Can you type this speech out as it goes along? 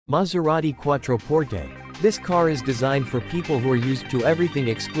Maserati Quattroporte. This car is designed for people who are used to everything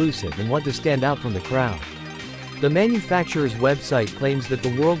exclusive and want to stand out from the crowd. The manufacturer's website claims that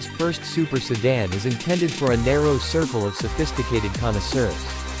the world's first super sedan is intended for a narrow circle of sophisticated connoisseurs.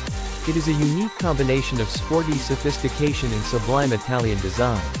 It is a unique combination of sporty sophistication and sublime Italian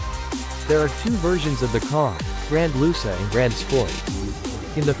design. There are two versions of the car, Grand Lussa and Grand Sport.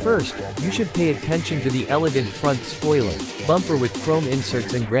 In the first, you should pay attention to the elegant front spoiler, bumper with chrome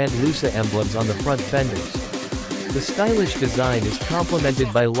inserts and Grand Lussa emblems on the front fenders. The stylish design is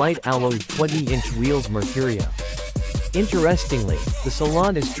complemented by light alloyed 20-inch wheels Mercurio. Interestingly, the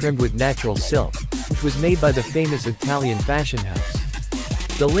salon is trimmed with natural silk, which was made by the famous Italian fashion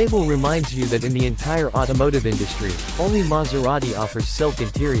house. The label reminds you that in the entire automotive industry, only Maserati offers silk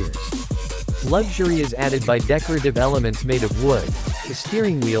interiors. Luxury is added by decorative elements made of wood. The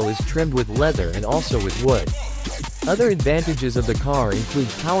steering wheel is trimmed with leather and also with wood. Other advantages of the car include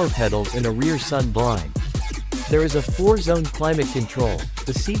power pedals and a rear sun blind. There is a 4-zone climate control.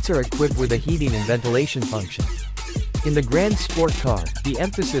 The seats are equipped with a heating and ventilation function. In the Grand Sport car, the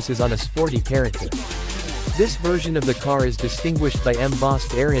emphasis is on a sporty character. This version of the car is distinguished by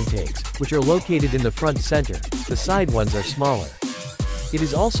embossed air intakes, which are located in the front center. The side ones are smaller. It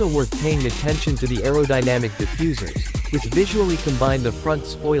is also worth paying attention to the aerodynamic diffusers, which visually combine the front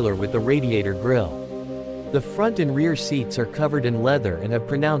spoiler with the radiator grille. The front and rear seats are covered in leather and have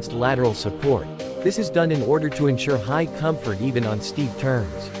pronounced lateral support. This is done in order to ensure high comfort even on steep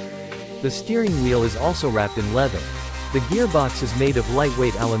turns. The steering wheel is also wrapped in leather. The gearbox is made of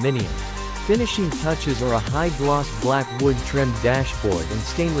lightweight aluminium. Finishing touches are a high-gloss black wood-trimmed dashboard and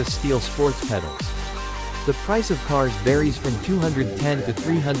stainless steel sports pedals. The price of cars varies from $210,000 to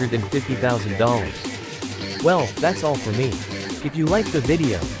 $350,000. Well, that's all for me. If you liked the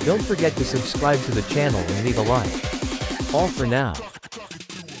video, don't forget to subscribe to the channel and leave a like. All for now.